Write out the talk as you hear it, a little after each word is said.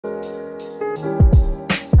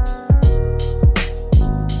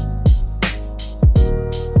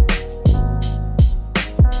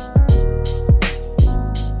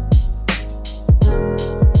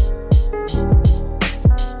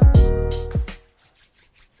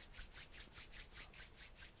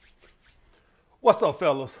What's up,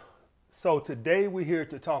 fellas? So today we're here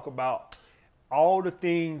to talk about all the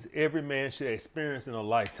things every man should experience in a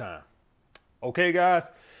lifetime. Okay, guys?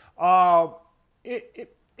 Uh,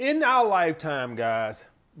 in our lifetime, guys,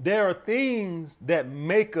 there are things that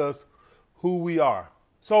make us who we are.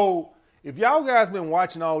 So if y'all guys been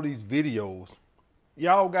watching all these videos,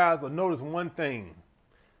 y'all guys will notice one thing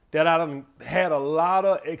that I done had a lot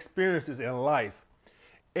of experiences in life.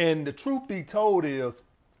 And the truth be told is,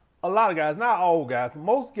 a lot of guys, not all guys,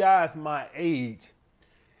 most guys my age,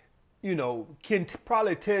 can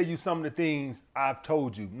probably tell you some of the things I've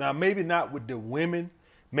told you. Now, maybe not with the women.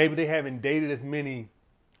 Maybe they haven't dated as many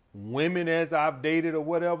women as I've dated or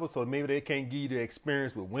whatever, so maybe they can't give you the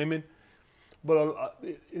experience with women. But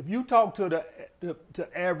if you talk to the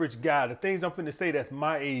average guy, the things I'm finna say that's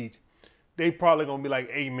my age, they probably gonna be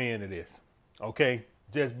like, amen to this. Okay?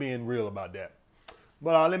 Just being real about that.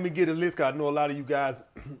 But let me get a list, because I know a lot of you guys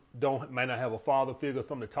might not have a father figure or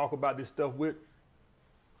something to talk about this stuff with.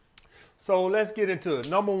 So let's get into it.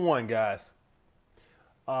 Number one, guys.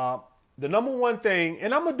 The number one thing,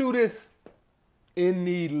 and I'm gonna do this in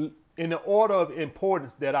the order of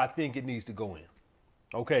importance that I think it needs to go in.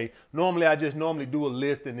 Okay. Normally I just do a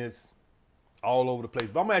list and it's all over the place.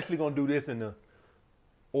 But I'm actually gonna do this in the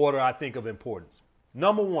order I think of importance.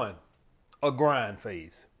 Number one, a grind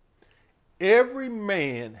phase. Every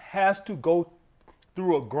man has to go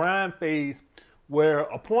through a grind phase where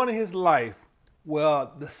a point in his life where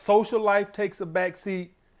the social life takes a back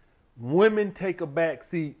seat, women take a back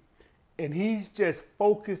seat, and he's just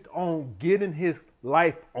focused on getting his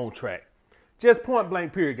life on track. Just point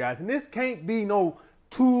blank period, guys. And this can't be no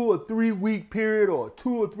 2 or 3 week period or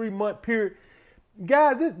 2 or 3 month period.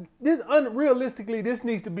 Guys, this unrealistically, this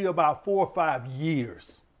needs to be about 4 or 5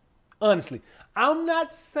 years. Honestly, I'm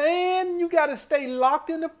not saying you got to stay locked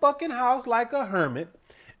in the fucking house like a hermit.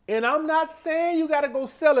 And I'm not saying you got to go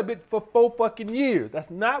celibate for 4 fucking years. That's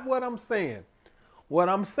not what I'm saying. What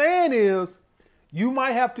I'm saying is you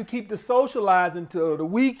might have to keep the socializing till the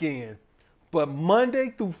weekend. But Monday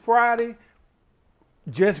through Friday,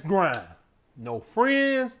 just grind. No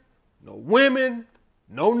friends, no women,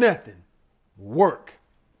 no nothing. Work.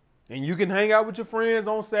 And you can hang out with your friends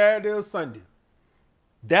on Saturday or Sunday.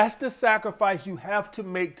 That's the sacrifice you have to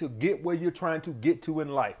make to get where you're trying to get to in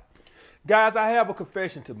life. Guys, I have a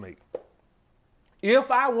confession to make.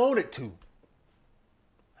 If I wanted to,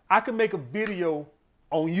 I could make a video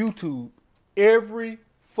on YouTube every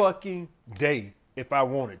fucking day if I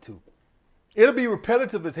wanted to. It'll be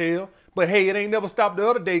repetitive as hell, but hey, it ain't never stopped the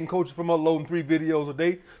other dating coaches from uploading 3 videos a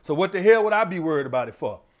day. So what the hell would I be worried about it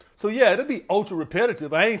for? So yeah, it'll be ultra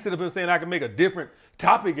repetitive. I ain't sitting up here saying I can make a different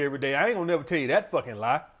topic every day. I ain't gonna never tell you that fucking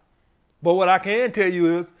lie. But what I can tell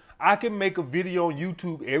you is I can make a video on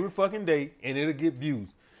YouTube every fucking day and it'll get views.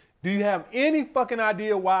 Do you have any fucking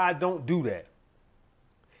idea why I don't do that?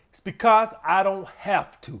 It's because I don't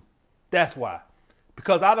have to. That's why.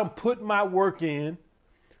 Because I done put my work in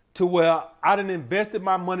to where I done invested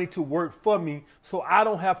my money to work for me, so I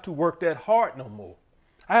don't have to work that hard no more.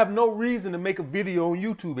 I have no reason to make a video on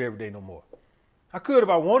YouTube every day no more. I could if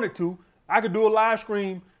I wanted to. I could do a live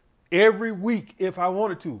stream every week if I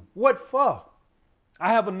wanted to. What for?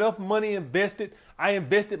 I have enough money invested. I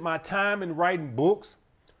invested my time in writing books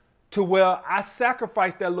to where I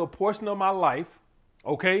sacrificed that little portion of my life,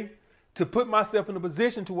 okay, to put myself in a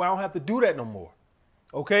position to where I don't have to do that no more,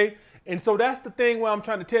 okay? And so that's the thing where I'm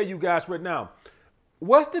trying to tell you guys right now.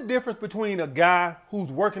 What's the difference between a guy who's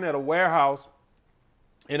working at a warehouse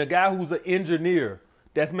and a guy who's an engineer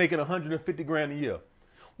that's making 150 grand a year?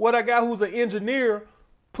 Well, that guy who's an engineer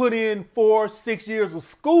put in 4, 6 years of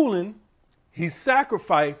schooling, he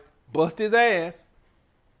sacrificed, bust his ass,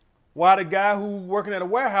 while the guy who's working at a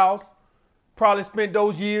warehouse probably spent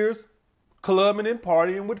those years clubbing and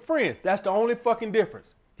partying with friends. That's the only fucking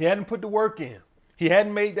difference. He hadn't put the work in. He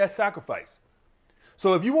hadn't made that sacrifice.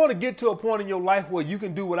 So if you want to get to a point in your life where you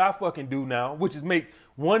can do what I fucking do now, which is make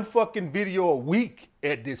 1 fucking video a week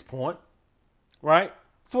at this point, right?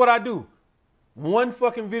 That's what I do. 1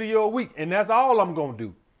 fucking video a week, and that's all I'm going to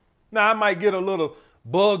do. Now, I might get a little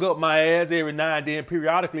bug up my ass every now and then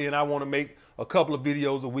periodically, and I want to make a couple of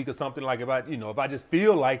videos a week or something, like if I just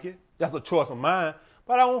feel like it. That's a choice of mine,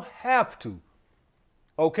 but I don't have to.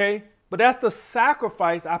 Okay? But that's the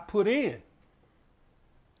sacrifice I put in.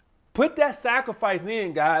 Put that sacrifice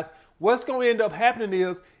in, guys. What's going to end up happening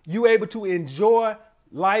is you able to enjoy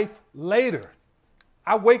life later.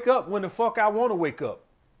 I wake up when the fuck I want to wake up.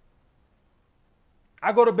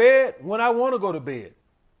 I go to bed when I want to go to bed.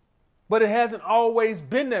 But it hasn't always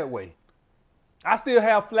been that way. I still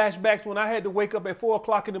have flashbacks when I had to wake up at 4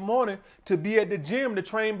 o'clock in the morning to be at the gym to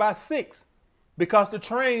train by 6. because the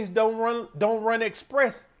trains don't run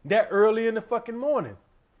express that early in the fucking morning.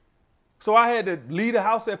 So I had to leave the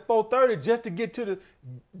house at 4:30 just to get to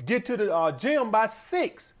the gym by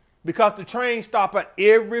 6 because the train stop at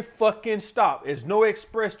every fucking stop. There's no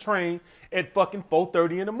express train at fucking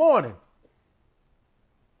 4:30 in the morning.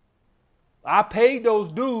 I paid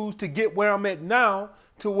those dues to get where I'm at now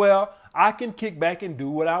to where I can kick back and do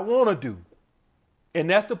what I want to do. And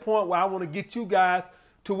that's the point where I want to get you guys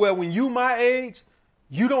to where when you my age,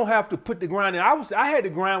 you don't have to put the grind in. I had to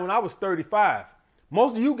grind when I was 35.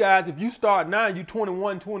 Most of you guys, if you start now, you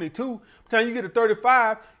 21, 22, by the time you get to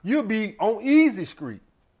 35, you'll be on easy street.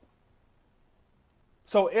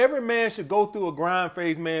 So every man should go through a grind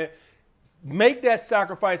phase, man. Make that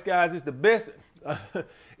sacrifice, guys. It's the best.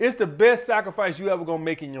 It's the best sacrifice you ever gonna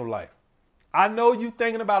make in your life. I know you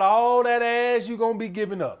thinking about all that ass you gonna be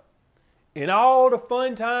giving up. And all the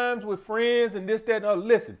fun times with friends and this, that, and other.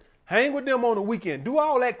 Listen, hang with them on the weekend. Do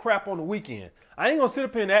all that crap on the weekend. I ain't gonna sit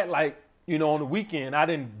up here and act like, on the weekend I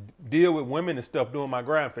didn't deal with women and stuff during my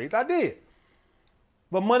grind phase. I did.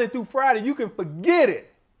 But Monday through Friday, you can forget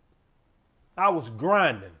it. I was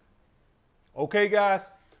grinding. Okay, guys?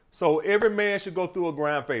 So every man should go through a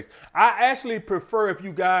grind phase. I actually prefer if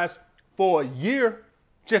you guys, for a year,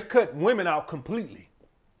 just cut women out completely.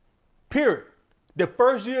 Period. The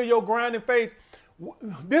first year of your grinding phase,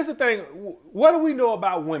 this is the thing. What do we know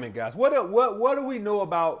about women, guys? What do we know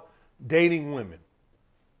about dating women?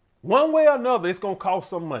 One way or another, it's going to cost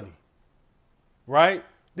some money, right?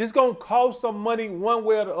 This is going to cost some money one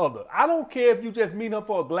way or the other. I don't care if you just meet up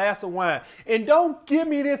for a glass of wine. And don't give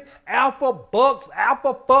me this alpha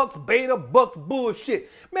fucks, beta bucks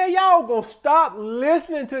bullshit. Man, y'all going to stop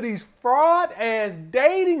listening to these fraud-ass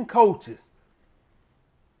dating coaches.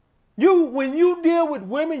 When you deal with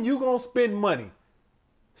women, you going to spend money.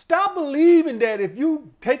 Stop believing that if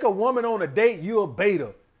you take a woman on a date, you're a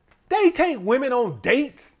beta. They take women on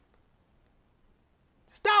dates.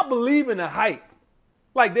 Stop believing the hype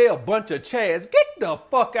like they're a bunch of chads. Get the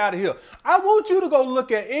fuck out of here. I want you to go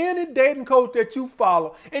look at any dating coach that you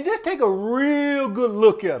follow and just take a real good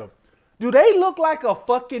look at them. Do they look like a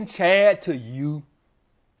fucking chad to you?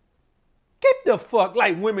 Get the fuck,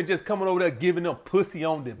 like women just coming over there giving them pussy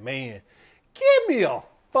on demand. Give me a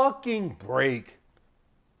fucking break.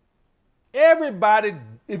 Everybody,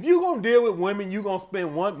 if you're going to deal with women, you're going to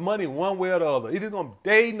spend money one way or the other. Either going to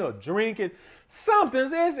dating or drinking. Something.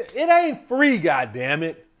 It ain't free,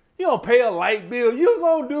 goddammit. You don't pay a light bill. You're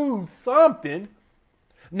going to do something.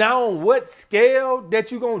 Now, on what scale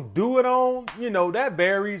that you're going to do it on, that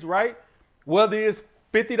varies, right? Whether it's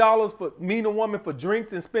 $50 for meeting a woman for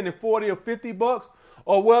drinks and spending 40 or 50 bucks,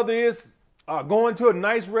 or whether it's going to a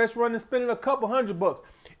nice restaurant and spending a couple $100.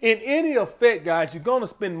 In any effect, guys, you're going to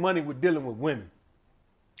spend money with dealing with women.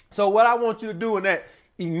 So what I want you to do in that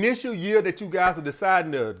initial year that you guys are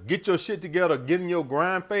deciding to get your shit together, get in your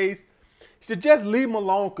grind phase, you should just leave them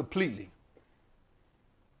alone completely.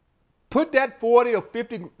 Put that $40 or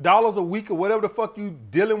 $50 a week or whatever the fuck you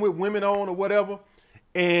dealing with women on or whatever,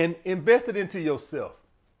 and invest it into yourself.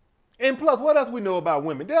 And plus, what else we know about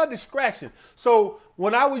women? They're a distraction. So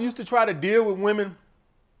when I used to try to deal with women,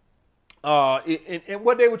 and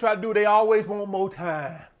what they would try to do, they always want more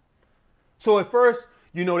time. So at first,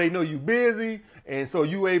 they know you busy, and so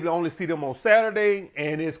you able to only see them on Saturday,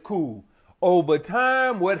 and it's cool. Over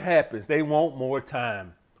time, what happens? They want more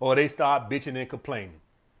time, or they start bitching and complaining.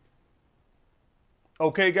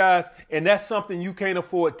 Okay, guys? And that's something you can't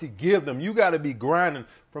afford to give them. You got to be grinding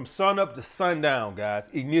from sun up to sundown, guys,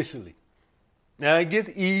 initially. Now, it gets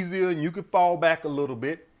easier, and you can fall back a little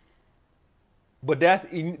bit. But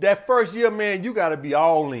that first year, man, you got to be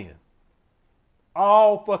all in.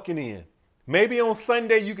 All fucking in. Maybe on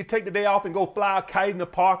Sunday, you could take the day off and go fly a kite in the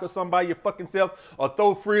park or something by your fucking self, or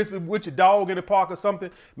throw frisbee with your dog in the park or something.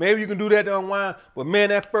 Maybe you can do that to unwind. But, man,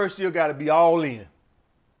 that first year got to be all in.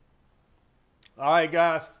 All right,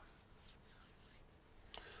 guys.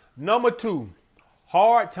 Number 2,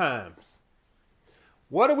 hard times.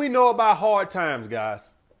 What do we know about hard times,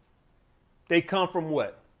 guys? They come from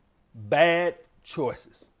what? Bad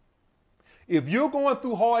choices. If you're going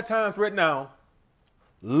through hard times right now,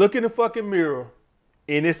 look in the fucking mirror,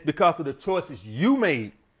 and it's because of the choices you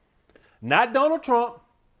made. Not Donald Trump,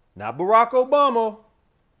 not Barack Obama,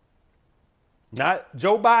 not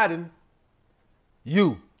Joe Biden.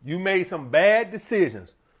 You made some bad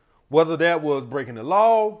decisions, whether that was breaking the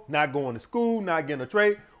law, not going to school, not getting a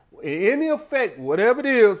trade. In any effect, whatever it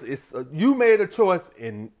is, you made a choice,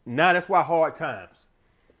 and now that's why hard times.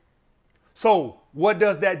 So what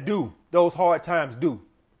does that do? Those hard times do.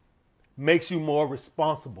 Makes you more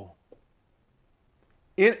responsible.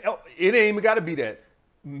 It ain't even got to be that.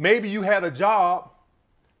 Maybe you had a job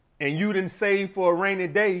and you didn't save for a rainy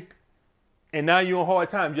day, and now you're on hard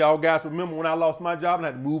times. Y'all guys remember when I lost my job and I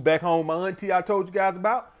had to move back home with my auntie I told you guys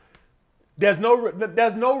about? There's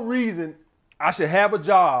no reason I should have a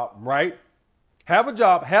job, right? Had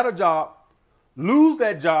a job, lose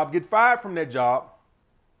that job, get fired from that job,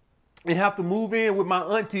 and have to move in with my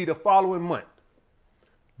auntie the following month.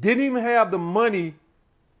 Didn't even have the money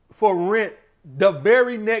for rent the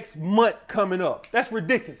very next month coming up. That's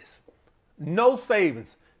ridiculous. No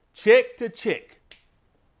savings, check to check.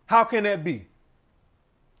 How can that be?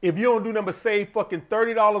 If you don't do nothing but save fucking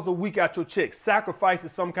 $30 a week out your check, sacrifice it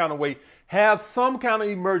some kind of way, have some kind of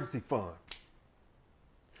emergency fund.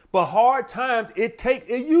 But hard times, it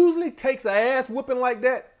usually takes an ass whooping like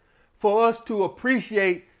that for us to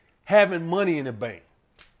appreciate having money in the bank.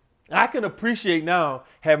 I can appreciate now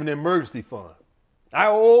having an emergency fund.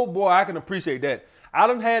 I can appreciate that. I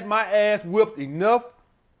done had my ass whipped enough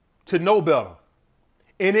to know better.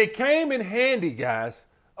 And it came in handy, guys,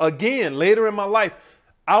 again, later in my life.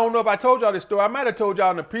 I don't know if I told y'all this story. I might have told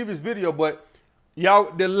y'all in the previous video, but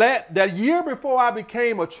y'all, the year before I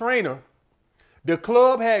became a trainer, the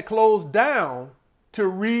club had closed down to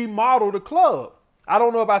remodel the club. I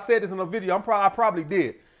don't know if I said this in a video. I probably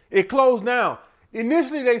did. It closed down.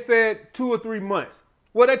 Initially, they said 2 or 3 months.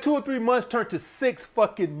 Well, that 2 or 3 months turned to 6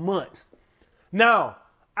 fucking months. Now,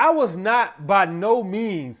 I was not by no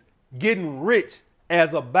means getting rich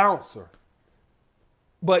as a bouncer.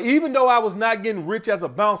 But even though I was not getting rich as a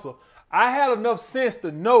bouncer, I had enough sense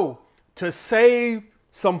to know to save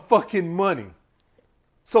some fucking money.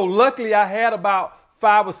 So luckily I had about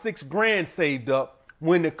 5 or 6 grand saved up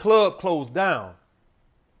when the club closed down.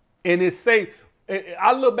 And it's safe.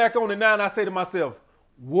 I look back on it now and I say to myself,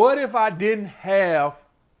 what if I didn't have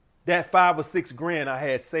that 5 or 6 grand I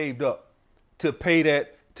had saved up to pay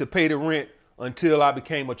the rent until I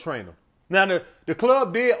became a trainer? Now, the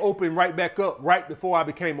club did open right back up right before I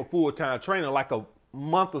became a full-time trainer, like a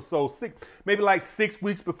month or so, maybe like 6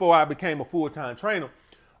 weeks before I became a full-time trainer.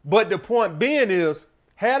 But the point being is,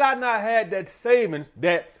 had I not had that savings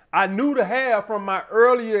that I knew to have from my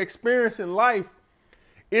earlier experience in life,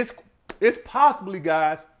 it's possibly,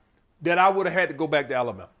 guys, that I would have had to go back to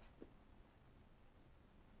Alabama.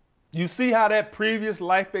 You see how that previous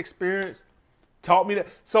life experience taught me that?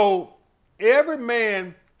 So every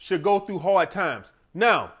man should go through hard times.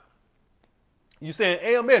 Now, you saying,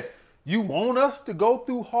 AMS, you want us to go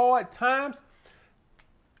through hard times?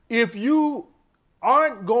 If you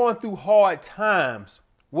aren't going through hard times,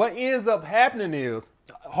 what ends up happening is,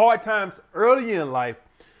 hard times early in life,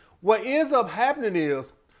 what ends up happening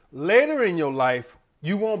is, later in your life,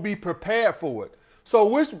 you won't be prepared for it. So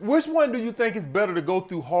which one do you think is better to go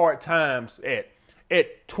through hard times at?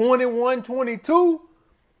 At 21, 22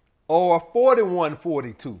 or 41,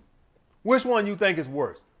 42? Which one you think is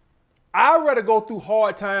worse? I'd rather go through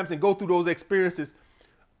hard times and go through those experiences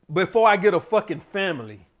before I get a fucking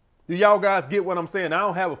family. Do y'all guys get what I'm saying? I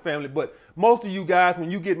don't have a family, but most of you guys, when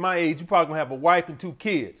you get my age, you probably gonna have a wife and 2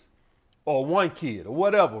 kids or 1 kid or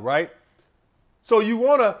whatever, right? So you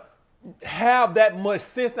want to have that much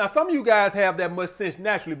sense. Now, some of you guys have that much sense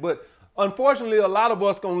naturally, but unfortunately, a lot of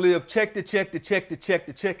us gonna live check to check to check to check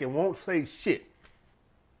to check and won't save shit.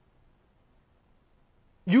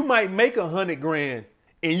 You might make 100 grand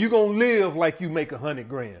and you're gonna live like you make 100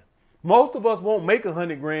 grand. Most of us won't make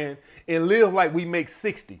 100 grand and live like we make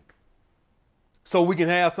 60. So we can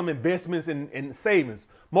have some investments and savings.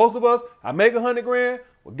 Most of us, I make 100 grand,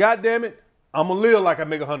 well, goddamn it, I'm gonna live like I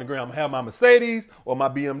make 100 grand. I'm gonna have my Mercedes or my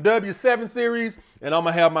BMW 7 Series, and I'm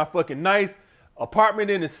gonna have my fucking nice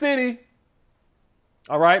apartment in the city.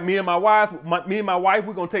 All right, me and my wife,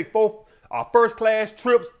 we're gonna take our first class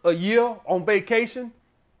trips a year on vacation.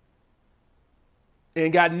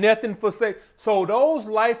 And got nothing for say. So those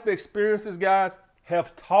life experiences, guys,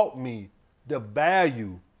 have taught me the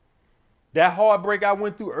value. That heartbreak I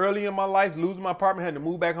went through early in my life, losing my apartment, had to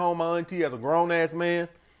move back home, my auntie as a grown ass man.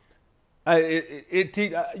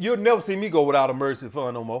 You'll never see me go without an emergency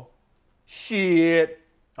fund no more. Shit.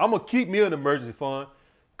 I'm going to keep me an emergency fund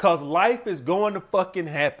because life is going to fucking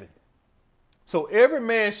happen. So every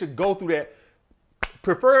man should go through that,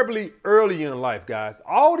 preferably early in life, guys.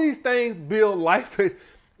 All these things build life.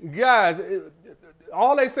 Guys,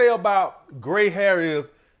 all they say about gray hair is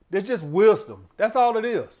there's just wisdom. That's all it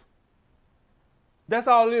is. That's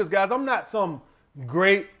all it is, guys. I'm not some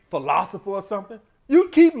great philosopher or something. You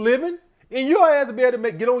keep living, and your ass will be able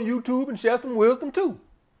to get on YouTube and share some wisdom too.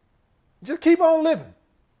 Just keep on living.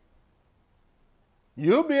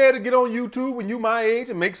 You'll be able to get on YouTube when you my age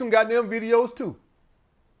and make some goddamn videos too.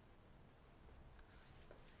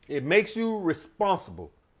 It makes you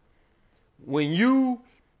responsible.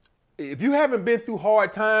 If you haven't been through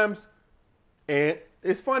hard times, and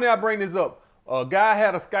it's funny I bring this up. A guy I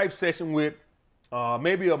had a Skype session with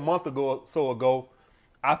maybe a month ago or so ago.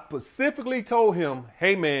 I specifically told him,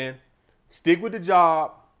 hey man, stick with the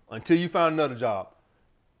job until you find another job.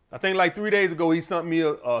 I think like 3 days ago, he sent me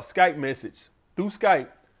a Skype message through Skype.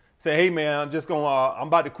 Say, hey man, I'm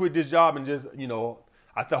about to quit this job and just,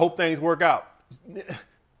 I hope things work out.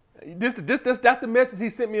 That's the message he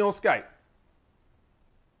sent me on Skype.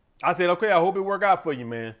 I said, okay, I hope it work out for you,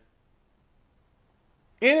 man.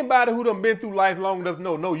 Anybody who done been through life long enough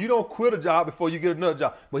know, no, you don't quit a job before you get another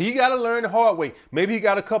job. But he got to learn the hard way. Maybe he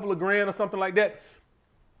got a couple of grand or something like that.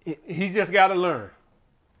 He just got to learn.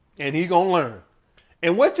 And he going to learn.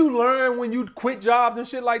 And what you learn when you quit jobs and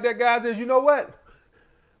shit like that, guys, is, you know what?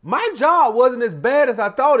 My job wasn't as bad as I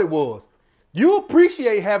thought it was. You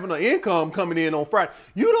appreciate having an income coming in on Friday.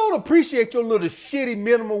 You don't appreciate your little shitty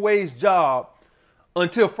minimum wage job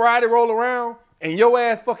until Friday roll around and your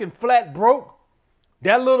ass fucking flat broke.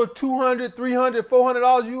 That little $200, $300,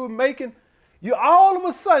 $400 you were making, you all of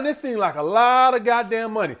a sudden, it seemed like a lot of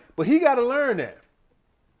goddamn money. But he got to learn that.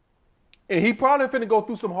 And he probably finna go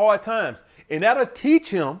through some hard times. And that'll teach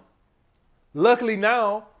him. Luckily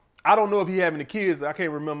now, I don't know if he having any kids. I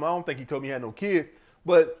can't remember. I don't think he told me he had no kids.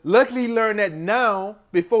 But luckily he learned that now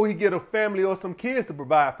before he get a family or some kids to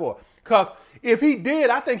provide for. Because if he did,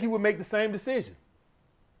 I think he would make the same decision.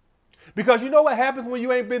 Because you know what happens when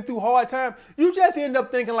you ain't been through hard time? You just end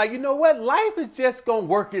up thinking like, you know what? Life is just going to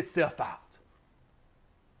work itself out.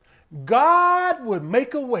 God would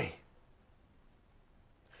make a way.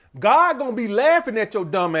 God going to be laughing at your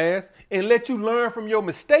dumb ass and let you learn from your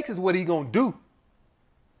mistakes is what he going to do.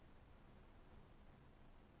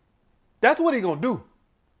 That's what he going to do.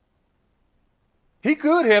 He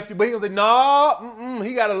could help you, but he going to say, no,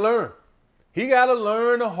 he got to learn. He got to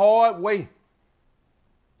learn the hard way.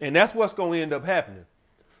 And that's what's going to end up happening.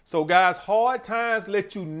 So guys, hard times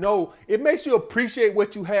let you know, it makes you appreciate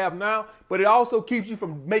what you have now, but it also keeps you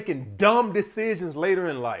from making dumb decisions later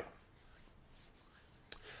in life.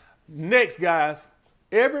 Next, guys,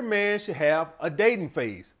 every man should have a dating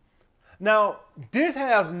phase. Now, this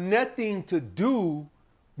has nothing to do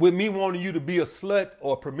with me wanting you to be a slut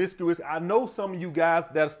or promiscuous. I know some of you guys,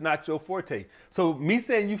 that's not your forte. So me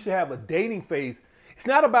saying you should have a dating phase, it's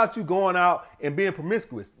not about you going out and being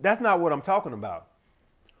promiscuous. That's not what I'm talking about.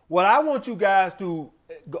 What I want you guys to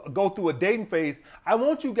go through a dating phase, I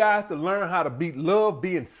want you guys to learn how to love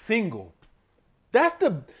being single.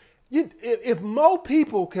 If more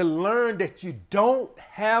people can learn that you don't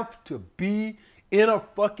have to be in a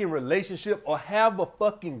fucking relationship or have a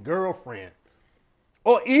fucking girlfriend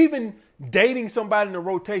or even dating somebody in a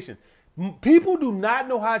rotation. People do not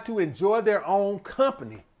know how to enjoy their own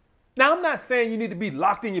company. Now, I'm not saying you need to be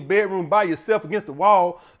locked in your bedroom by yourself against the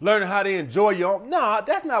wall, learning how to enjoy your own. No,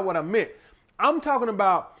 that's not what I meant. I'm talking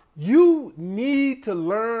about you need to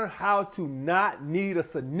learn how to not need a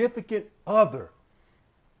significant other.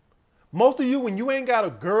 Most of you, when you ain't got a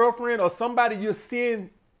girlfriend or somebody you're seeing,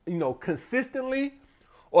 consistently,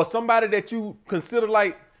 or somebody that you consider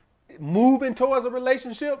like moving towards a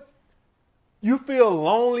relationship, you feel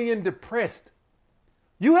lonely and depressed.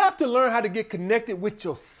 You have to learn how to get connected with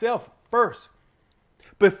yourself first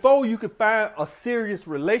before you can find a serious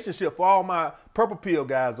relationship for all my purple pill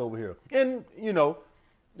guys over here. And,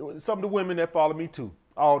 some of the women that follow me too,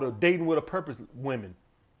 all the dating with a purpose women.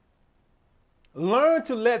 Learn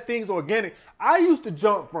to let things organic. I used to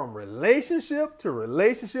jump from relationship to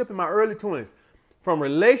relationship in my early 20s. From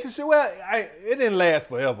relationship, it didn't last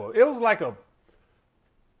forever. It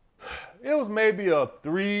was maybe a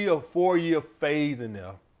 3 or 4 year phase in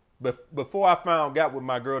there. But before I got with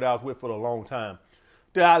my girl that I was with for a long time.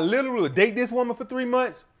 That I literally would date this woman for 3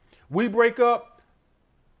 months. We break up.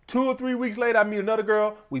 2 or 3 weeks later, I meet another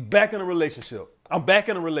girl. We back in a relationship. I'm back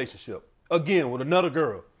in a relationship. Again, with another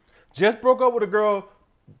girl. Just broke up with a girl.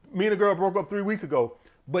 Me and a girl broke up 3 weeks ago.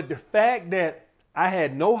 But the fact that I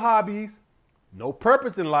had no hobbies, no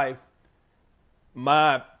purpose in life,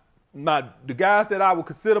 the guys that I would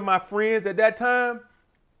consider my friends at that time,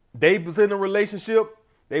 they was in a relationship.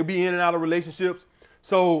 They be in and out of relationships.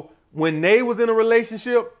 So when they was in a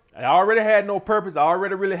relationship, I already had no purpose. I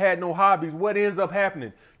already really had no hobbies. What ends up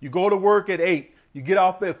happening? You go to work at 8. You get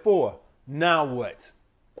off at 4. Now what?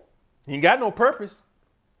 You ain't got no purpose.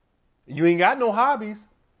 You ain't got no hobbies.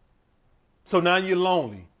 So now you're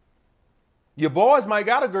lonely. Your boys might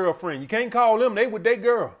got a girlfriend. You can't call them. They with their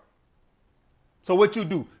girl. So what you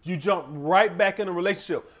do? You jump right back in a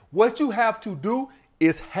relationship. What you have to do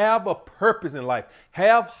is have a purpose in life.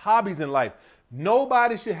 Have hobbies in life.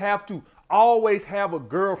 Nobody should have to always have a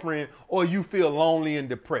girlfriend or you feel lonely and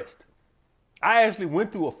depressed. I actually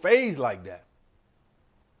went through a phase like that.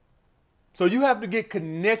 So you have to get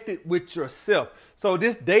connected with yourself. So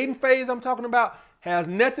this dating phase I'm talking about has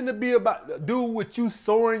nothing to do with you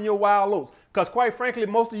soaring your wild oats. Because quite frankly,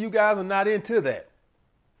 most of you guys are not into that.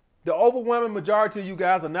 The overwhelming majority of you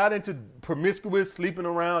guys are not into promiscuous, sleeping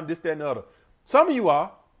around, this, that, and the other. Some of you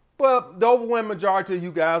are, but the overwhelming majority of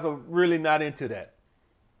you guys are really not into that.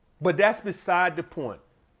 But that's beside the point.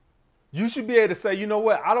 You should be able to say, you know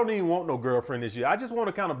what, I don't even want no girlfriend this year. I just want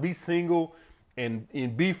to kind of be single and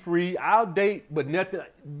be free. I'll date, but nothing.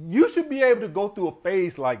 You should be able to go through a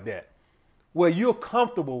phase like that where you're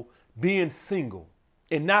comfortable being single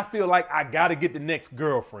and not feel like I got to get the next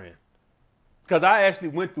girlfriend. Because I actually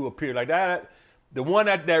went through a period like that. The one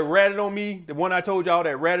that ratted on me, the one I told y'all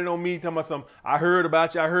that ratted on me, talking about something, I heard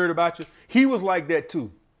about you. He was like that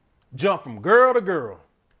too. Jump from girl to girl.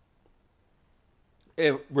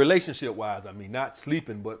 And relationship wise, I mean, not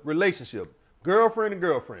sleeping, but relationship. Girlfriend and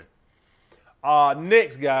girlfriend.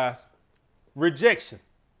 Next, guys, rejection.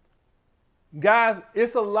 Guys,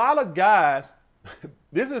 it's a lot of guys.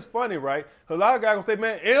 This is funny, right? A lot of guys gonna say,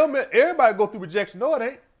 man, everybody go through rejection. No, it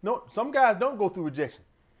ain't. No, some guys don't go through rejection.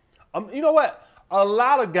 You know what? A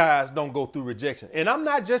lot of guys don't go through rejection. And I'm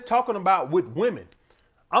not just talking about with women.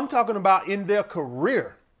 I'm talking about in their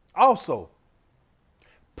career also.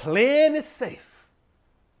 Playing is safe.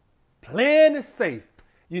 Playing is safe.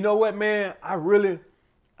 You know what, man? I really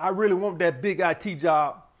want that big IT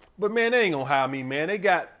job. But man, they ain't gonna hire me, man. They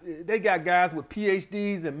got guys with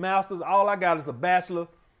PhDs and masters. All I got is a bachelor.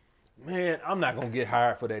 Man, I'm not gonna get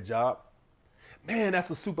hired for that job. Man, that's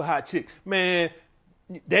a super hot chick. Man,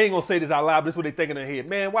 they ain't gonna say this out loud, but this is what they think in their head.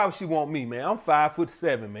 Man, why would she want me, man? I'm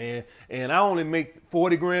 5'7", man, and I only make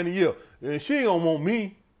 40 grand a year. And she ain't gonna want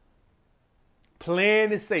me.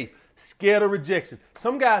 Playing is safe. Scared of rejection.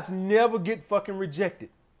 Some guys never get fucking rejected.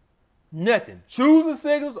 Nothing. Choosing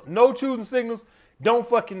signals, no choosing signals, don't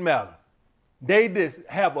fucking matter. They just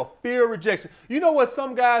have a fear of rejection. You know what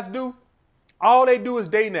some guys do? All they do is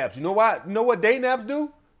day naps. You know why? You know what day naps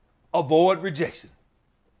do? Avoid rejection.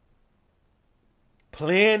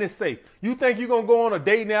 Playing is safe. You think you're going to go on a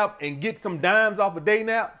day nap and get some dimes off a day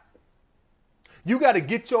nap? You got to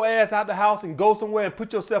get your ass out the house and go somewhere and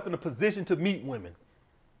put yourself in a position to meet women.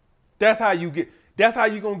 That's how you're going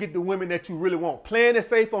to get the women that you really want. Playing it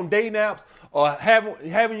safe on day naps or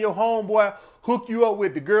having your homeboy hook you up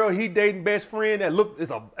with the girl he dating best friend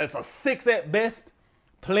that it's a 6 at best.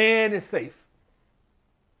 Playing it safe.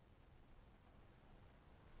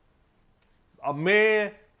 A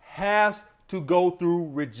man has to go through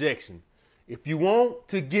rejection. If you want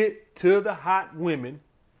to get to the hot women,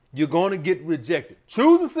 you're going to get rejected.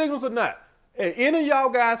 Choosing signals or not. And any of y'all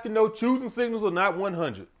guys can know choosing signals are not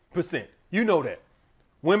 100%. You know that.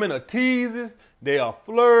 Women are teasers. They are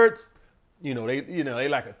flirts. They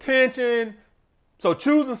like attention. So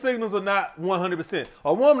choosing signals are not 100%.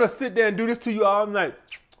 A woman will sit there and do this to you all night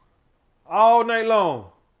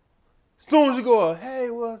long. As soon as you go,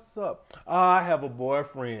 hey, what's up? I have a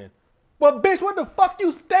boyfriend. But bitch, what the fuck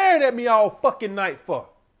you staring at me all fucking night for?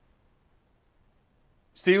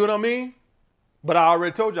 See what I mean? But I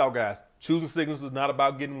already told y'all guys, choosing signals is not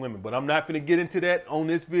about getting women. But I'm not finna get into that on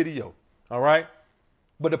this video. All right?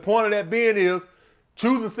 But the point of that being is,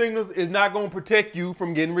 choosing signals is not going to protect you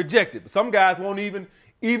from getting rejected. Some guys won't even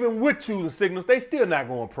with choosing signals, they still not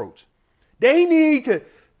going to approach. They need to.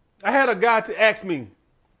 I had a guy ask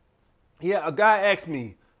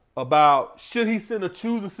me about should he send a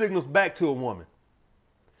choosing signals back to a woman.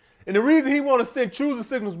 And the reason he want to send choosing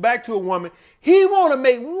signals back to a woman, he want to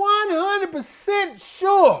make 100%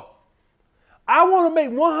 sure. I want to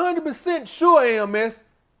make 100% sure, AMS,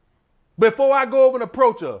 before I go over and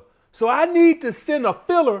approach her. So I need to send a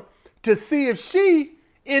filler to see if she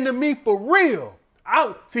into me for real.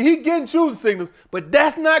 See, he getting choosing signals, but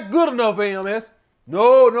that's not good enough, AMS.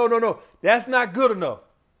 No. That's not good enough.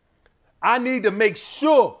 I need to make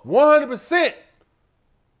sure 100%.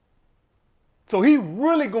 So he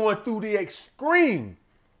really going through the extreme.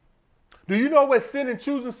 Do you know what sending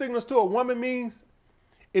choosing signals to a woman means?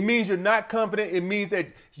 It means you're not confident. It means that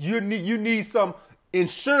you need some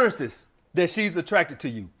insurances that she's attracted to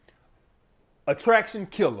you. Attraction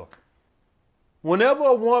killer. Whenever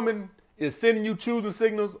a woman is sending you choosing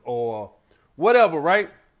signals or whatever, right?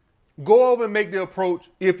 Go over and make the approach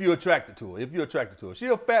if you're attracted to her. She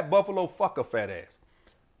a fat buffalo, fuck a fat ass.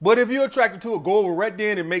 But if you're attracted to her, go over right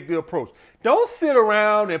then and make the approach. Don't sit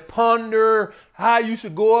around and ponder how you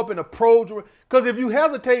should go up and approach her. Because if you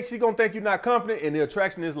hesitate, she's going to think you're not confident and the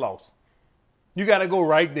attraction is lost. You got to go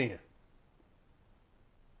right then.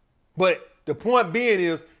 But the point being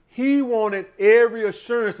is he wanted every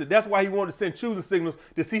assurance. That's why he wanted to send choosing signals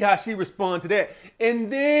to see how she responded to that.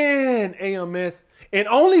 And then AMS, and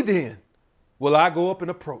only then will I go up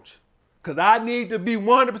and approach. Because I need to be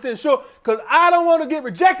 100% sure, because I don't want to get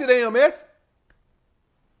rejected, AMS.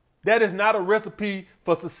 That is not a recipe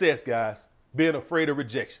for success, guys. Being afraid of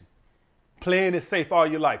rejection. Playing it safe all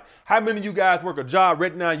your life. How many of you guys work a job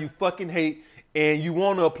right now you fucking hate and you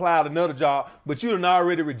want to apply to another job, but you done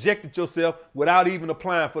already rejected yourself without even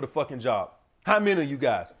applying for the fucking job? How many of you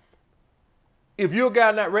guys? If you're a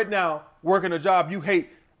guy not right now working a job you hate,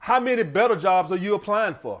 how many better jobs are you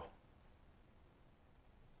applying for?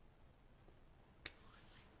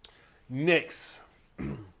 Next,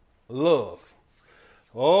 love.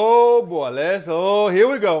 Oh boy,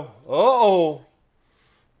 here we go.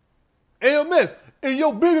 AMS, in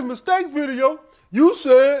your biggest mistakes video, you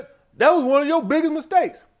said that was one of your biggest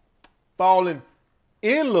mistakes. Falling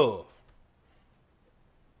in love.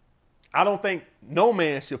 I don't think no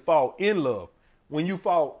man should fall in love. When you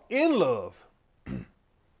fall in love,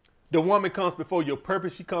 the woman comes before your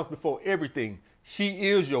purpose. She comes before everything. She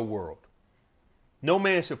is your world. No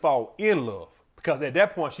man should fall in love because at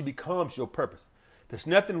that point she becomes your purpose. There's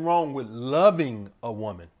nothing wrong with loving a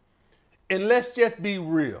woman. And let's just be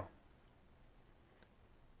real.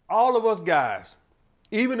 All of us guys,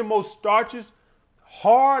 even the most starchest,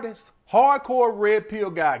 hardcore red pill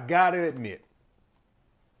guy, gotta admit,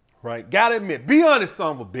 right? Gotta admit, be honest,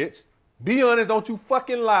 son of a bitch. Be honest, don't you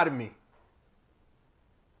fucking lie to me.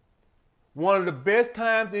 One of the best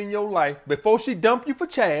times in your life, before she dumped you for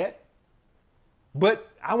Chad, but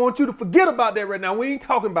I want you to forget about that right now. We ain't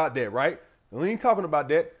talking about that, right? We ain't talking about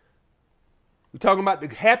that. We're talking about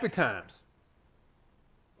the happy times.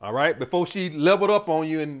 All right? Before she leveled up on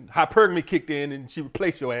you and hypergamy kicked in and she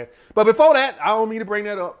replaced your ass. But before that, I don't mean to bring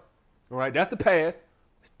that up. All right? That's the past.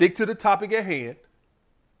 Stick to the topic at hand.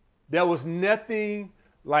 There was nothing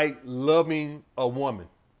like loving a woman.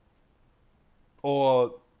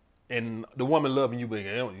 And the woman loving you, but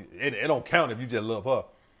it don't count if you just love her.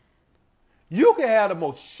 You can have the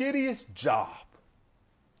most shittiest job.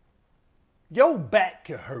 Your back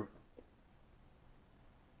can hurt.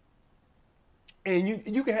 And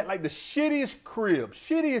you can have like the shittiest crib,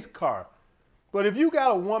 shittiest car. But if you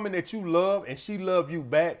got a woman that you love and she love you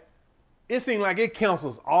back, it seems like it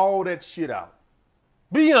cancels all that shit out.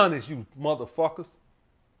 Be honest, you motherfuckers.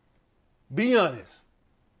 Be honest.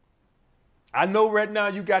 I know right now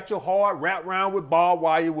you got your heart wrapped around with barbed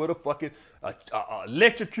wire with a fucking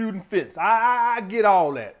electrocuting fence. I get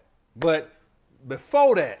all that. But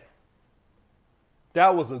before that,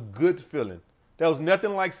 that was a good feeling. There was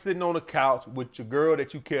nothing like sitting on the couch with your girl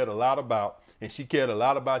that you cared a lot about and she cared a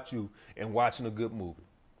lot about you and watching a good movie.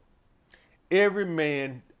 Every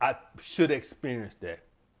man should experience that.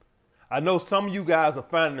 I know some of you guys are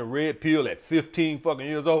finding the red pill at 15 fucking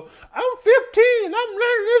years old. I'm 15 and I'm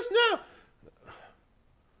learning this now.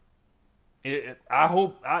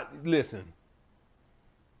 Listen,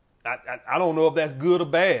 I don't know if that's good or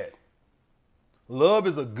bad. Love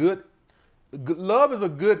is a good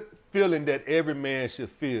feeling that every man should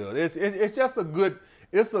feel. It's just a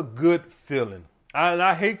good feeling. And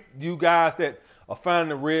I hate you guys that are finding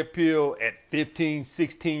the red pill at 15,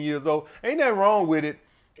 16 years old. Ain't nothing wrong with it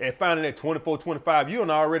at finding at 24, 25. You and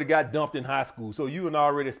already got dumped in high school, so you and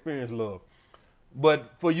already experienced love.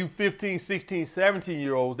 But for you 15, 16,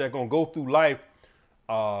 17-year-olds that are going to go through life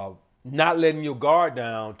not letting your guard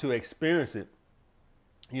down to experience it,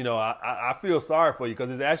 you know, I feel sorry for you because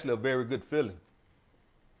it's actually a very good feeling.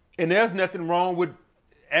 And there's nothing wrong with,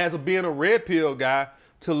 as being a red pill guy,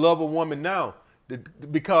 to love a woman now.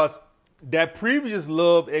 Because that previous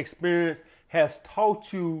love experience has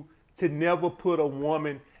taught you to never put a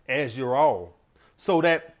woman as your all. So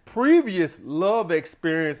that previous love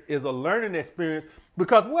experience is a learning experience,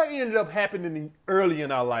 because what ended up happening early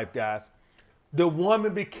in our life, guys, the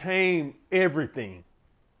woman became everything.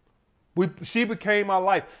 She became my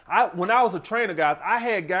life. When I was a trainer, guys, I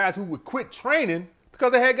had guys who would quit training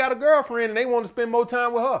because they had got a girlfriend and they wanted to spend more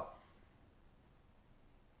time with her.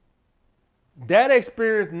 That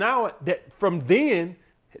experience now, that from then,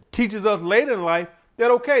 teaches us later in life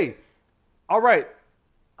that, okay, all right,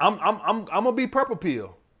 I'm gonna be purple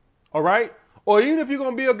pill, all right? Or even if you're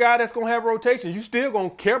gonna be a guy that's gonna have rotations, you still gonna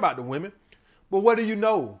care about the women. But what do you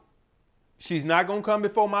know? She's not gonna come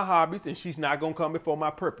before my hobbies and she's not gonna come before my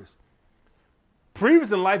purpose.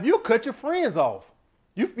 Previous in life, you'll cut your friends off.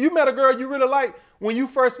 You met a girl you really like when you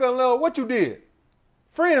first fell in love, what you did?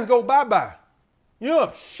 Friends go bye-bye. You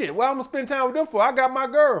know, shit, well, I'm gonna spend time with them for? I got my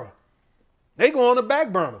girl. They go on the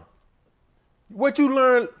back burner. What you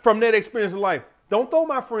learn from that experience in life? Don't throw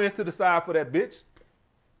my friends to the side for that bitch.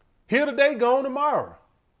 Here today, gone tomorrow.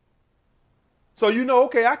 So you know,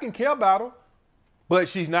 okay, I can care about her, but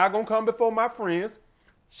she's not going to come before my friends.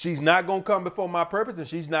 She's not going to come before my purpose, and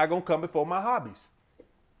she's not going to come before my hobbies.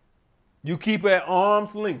 You keep her at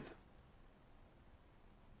arm's length.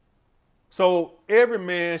 So every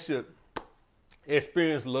man should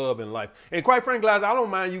experience love in life. And quite frankly, guys, I don't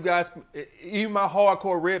mind you guys, even my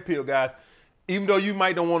hardcore red pill guys, even though you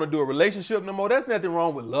might don't want to do a relationship no more, there's nothing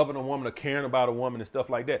wrong with loving a woman or caring about a woman and stuff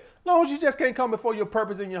like that. As long as you just can't come before your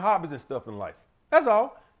purpose and your hobbies and stuff in life. That's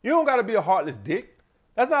all. You don't got to be a heartless dick.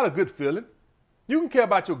 That's not a good feeling. You can care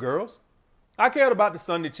about your girls. I cared about the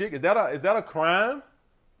Sunday chick. Is that a crime?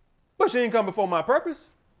 But she ain't come before my purpose.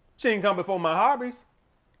 She ain't come before my hobbies.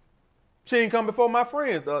 She ain't come before my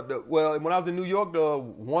friends. Well, when I was in New York, the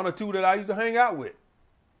one or two that I used to hang out with.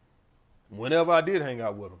 Whenever I did hang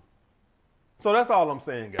out with them. So that's all I'm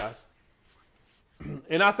saying, guys.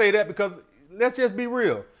 And I say that because let's just be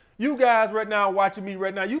real. You guys right now watching me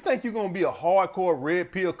right now, you think you're going to be a hardcore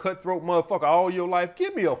red pill cutthroat motherfucker all your life?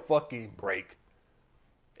 Give me a fucking break.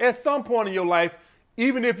 At some point in your life,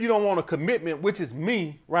 even if you don't want a commitment, which is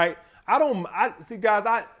me, right? See, guys,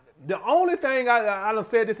 the only thing I done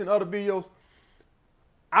said this in other videos,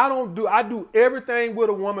 I do everything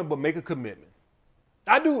with a woman but make a commitment.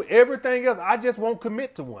 I do everything else. I just won't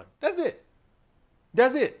commit to one. That's it.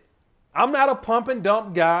 That's it. I'm not a pump and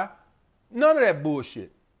dump guy. None of that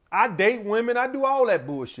bullshit. I date women. I do all that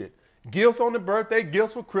bullshit. Gifts on the birthday,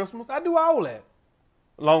 gifts for Christmas. I do all that.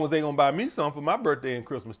 As long as they going to buy me something for my birthday and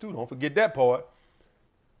Christmas too. Don't forget that part.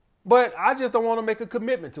 But I just don't want to make a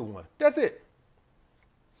commitment to one. That's it.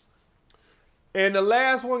 And the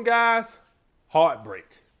last one, guys, heartbreak.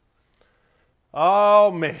 Oh,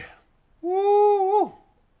 man. Woo.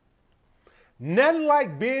 Nothing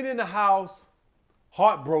like being in the house,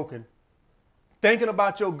 heartbroken, thinking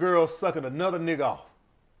about your girl sucking another nigga off.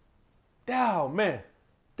 Oh, man.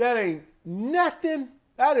 That ain't nothing.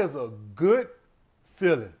 That is a good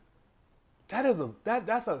feeling. That's a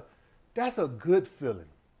good feeling.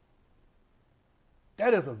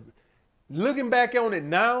 Looking back on it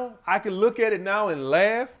now, I can look at it now and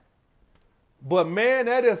laugh. But man,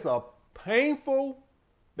 that is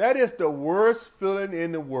that is the worst feeling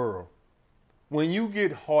in the world. When you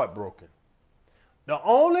get heartbroken. The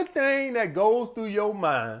only thing that goes through your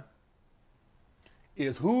mind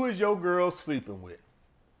is who is your girl sleeping with.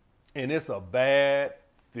 And it's a bad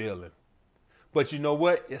feeling. But you know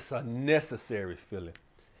what? It's a necessary feeling.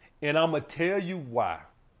 And I'm going to tell you why.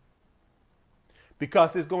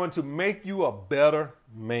 Because it's going to make you a better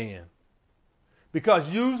man. Because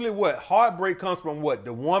usually what? Heartbreak comes from what?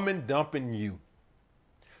 The woman dumping you.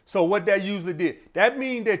 So what that usually did, that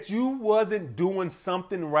means that you wasn't doing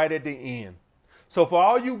something right at the end. So for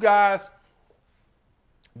all you guys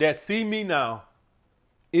that see me now,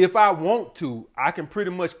 if I want to, I can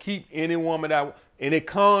pretty much keep any woman and it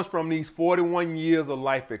comes from these 41 years of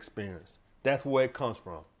life experience. That's where it comes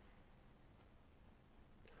from.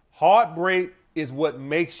 Heartbreak is what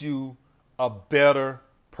makes you a better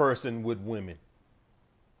person with women.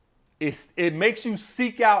 It makes you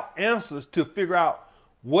seek out answers to figure out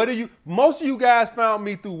most of you guys found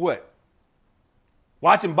me through what?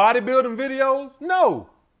 Watching bodybuilding videos? No.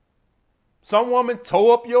 Some woman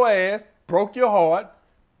tore up your ass, broke your heart,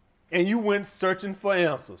 and you went searching for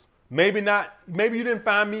answers. Maybe you didn't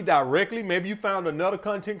find me directly. Maybe you found another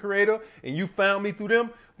content creator and you found me through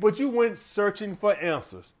them, but you went searching for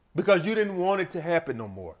answers because you didn't want it to happen no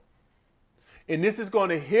more. And this is going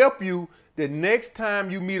to help you the next time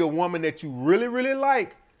you meet a woman that you really, really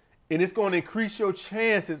like, and it's going to increase your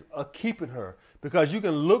chances of keeping her because you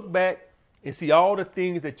can look back and see all the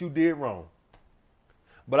things that you did wrong.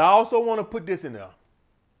 But I also want to put this in there.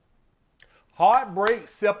 Heartbreak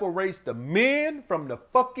separates the men from the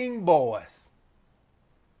fucking boys.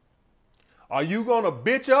 Are you going to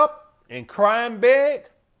bitch up and cry and beg?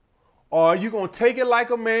 Or are you going to take it like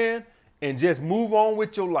a man and just move on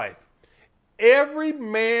with your life? Every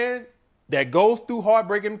man that goes through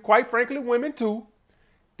heartbreak, and quite frankly, women too,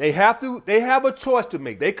 they have a choice to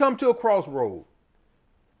make. They come to a crossroad.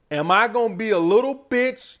 Am I going to be a little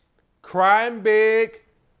bitch, cry and beg,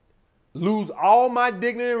 lose all my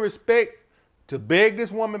dignity and respect to beg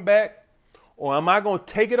this woman back? Or am I going to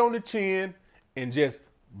take it on the chin and just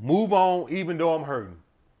move on even though I'm hurting?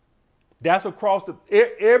 That's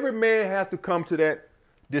every man has to come to that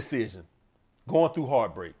decision, going through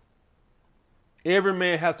heartbreak. Every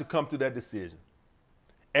man has to come to that decision.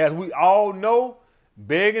 As we all know,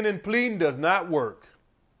 begging and pleading does not work.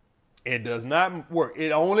 It does not work.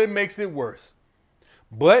 It only makes it worse.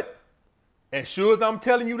 But as sure as I'm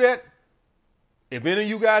telling you that, If any of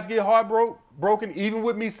you guys get heartbroken, even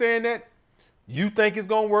with me saying that, you think it's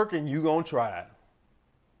going to work and you going to try it.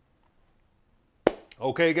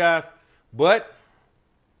 Okay, guys? But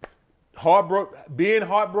being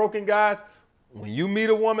heartbroken, guys, when you meet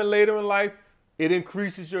a woman later in life, it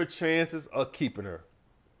increases your chances of keeping her.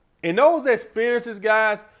 And those experiences,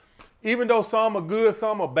 guys, even though some are good,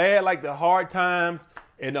 some are bad, like the hard times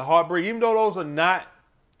and the heartbreak, even though those are not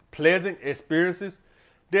pleasant experiences,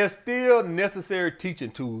 they're still necessary teaching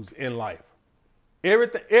tools in life.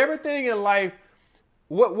 Everything in life,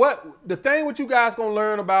 what you guys gonna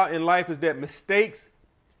learn about in life is that mistakes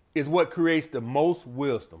is what creates the most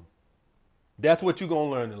wisdom. That's what you're gonna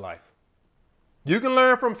learn in life. You can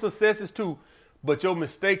learn from successes too, but your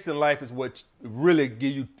mistakes in life is what really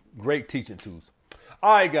give you great teaching tools.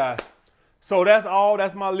 All right, guys. So that's all.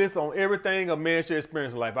 That's my list on everything a man should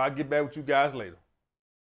experience in life. I'll get back with you guys later.